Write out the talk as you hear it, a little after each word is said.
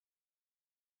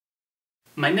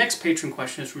My next patron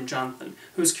question is from Jonathan,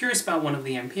 who is curious about one of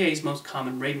the MPAA's most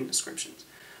common rating descriptions.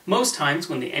 Most times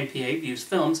when the MPAA views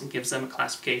films and gives them a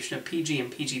classification of PG and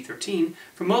PG-13,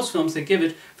 for most films they give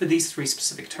it for these three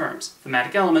specific terms: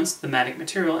 thematic elements, thematic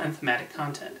material, and thematic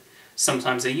content.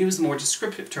 Sometimes they use the more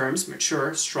descriptive terms,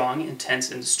 mature, strong, intense,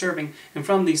 and disturbing, and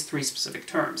from these three specific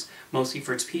terms, mostly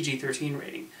for its PG-13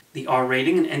 rating. The R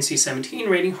rating and NC-17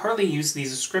 rating hardly use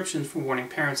these descriptions for warning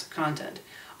parents of content.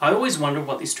 I always wonder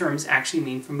what these terms actually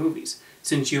mean for movies.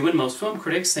 Since you and most film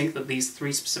critics think that these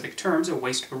three specific terms are a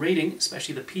waste of a rating,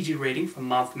 especially the PG rating for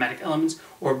mild thematic elements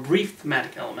or brief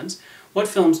thematic elements, what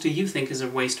films do you think is a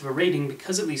waste of a rating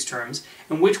because of these terms,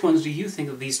 and which ones do you think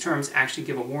that these terms actually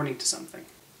give a warning to something?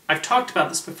 I've talked about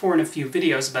this before in a few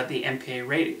videos about the MPAA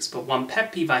ratings, but one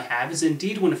pet peeve I have is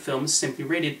indeed when a film is simply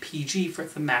rated PG for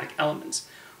thematic elements.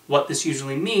 What this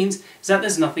usually means is that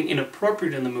there's nothing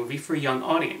inappropriate in the movie for a young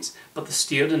audience, but the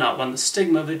studio do not want the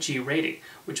stigma of a G rating,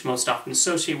 which most often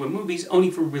associate with movies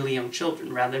only for really young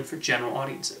children rather than for general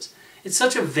audiences. It's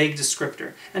such a vague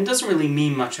descriptor and doesn't really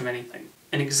mean much of anything.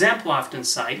 An example I often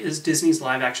cite is Disney's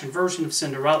live-action version of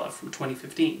Cinderella from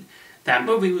 2015. That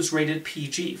movie was rated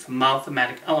PG for mild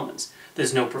thematic elements.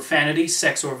 There's no profanity,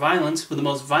 sex, or violence, with the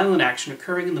most violent action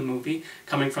occurring in the movie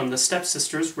coming from the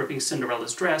stepsisters ripping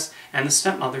Cinderella's dress and the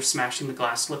stepmother smashing the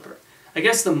glass slipper. I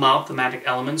guess the mild thematic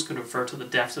elements could refer to the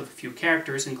deaths of a few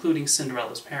characters, including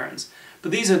Cinderella's parents,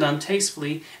 but these are done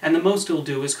tastefully, and the most it'll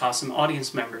do is cause some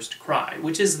audience members to cry,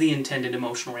 which is the intended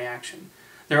emotional reaction.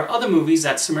 There are other movies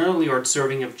that similarly are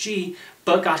deserving of G,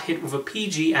 but got hit with a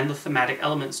PG and the thematic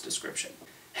elements description.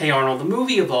 Hey Arnold, the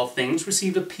movie of all things,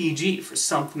 received a PG for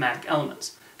some thematic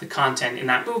elements. The content in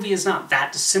that movie is not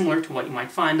that dissimilar to what you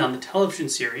might find on the television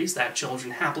series that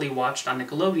children happily watched on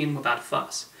Nickelodeon without a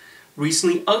fuss.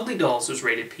 Recently, Ugly Dolls was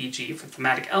rated PG for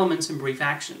thematic elements and brief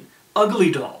action.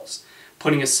 Ugly Dolls!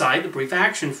 Putting aside the brief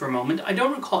action for a moment, I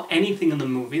don't recall anything in the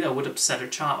movie that would upset a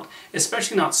child,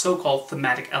 especially not so-called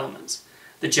thematic elements.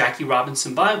 The Jackie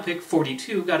Robinson biopic,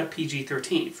 42, got a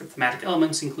PG-13 for thematic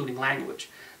elements including language.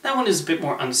 That one is a bit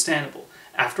more understandable.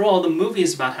 After all, the movie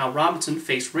is about how Robinson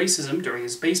faced racism during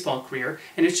his baseball career,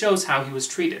 and it shows how he was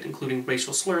treated, including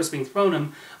racial slurs being thrown at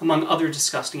him, among other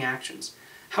disgusting actions.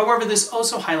 However, this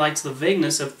also highlights the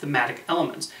vagueness of thematic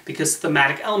elements, because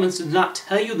thematic elements do not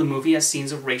tell you the movie has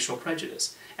scenes of racial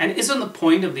prejudice. And isn't the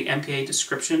point of the MPAA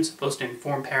description supposed to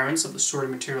inform parents of the sort of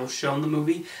material shown in the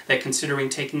movie they're considering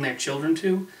taking their children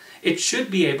to? It should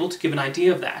be able to give an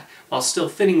idea of that, while still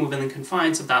fitting within the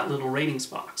confines of that little ratings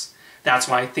box. That's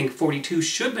why I think 42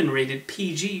 should have been rated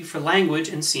PG for language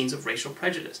and scenes of racial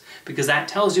prejudice, because that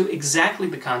tells you exactly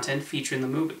the content featured in the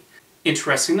movie.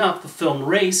 Interesting enough, the film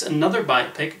Race, another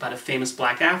biopic about a famous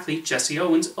black athlete, Jesse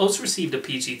Owens, also received a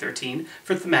PG-13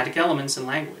 for thematic elements and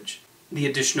language. The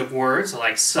addition of words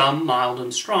like some, mild,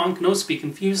 and strong can also be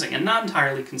confusing and not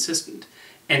entirely consistent.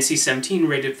 NC-17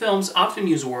 rated films often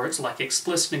use words like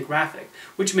explicit and graphic,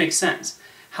 which makes sense.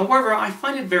 However, I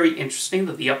find it very interesting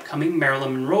that the upcoming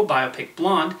Marilyn Monroe biopic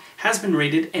Blonde has been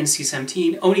rated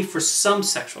NC-17 only for some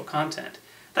sexual content.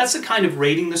 That's the kind of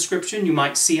rating description you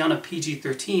might see on a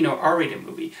PG-13 or R-rated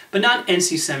movie, but not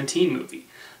NC-17 movie.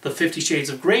 The 50 Shades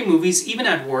of Grey movies even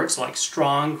add words like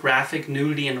strong, graphic,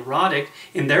 nudity, and erotic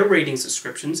in their ratings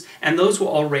descriptions, and those were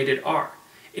all rated R.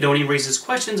 It only raises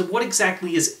questions of what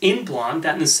exactly is in Blonde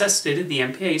that necessitated the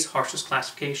MPAA's harshest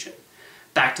classification.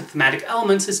 Back to thematic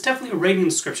elements, it's definitely a rating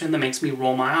description that makes me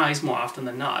roll my eyes more often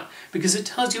than not, because it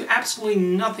tells you absolutely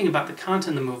nothing about the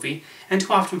content of the movie, and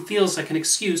too often feels like an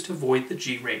excuse to avoid the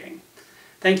G rating.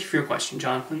 Thank you for your question,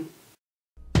 Jonathan.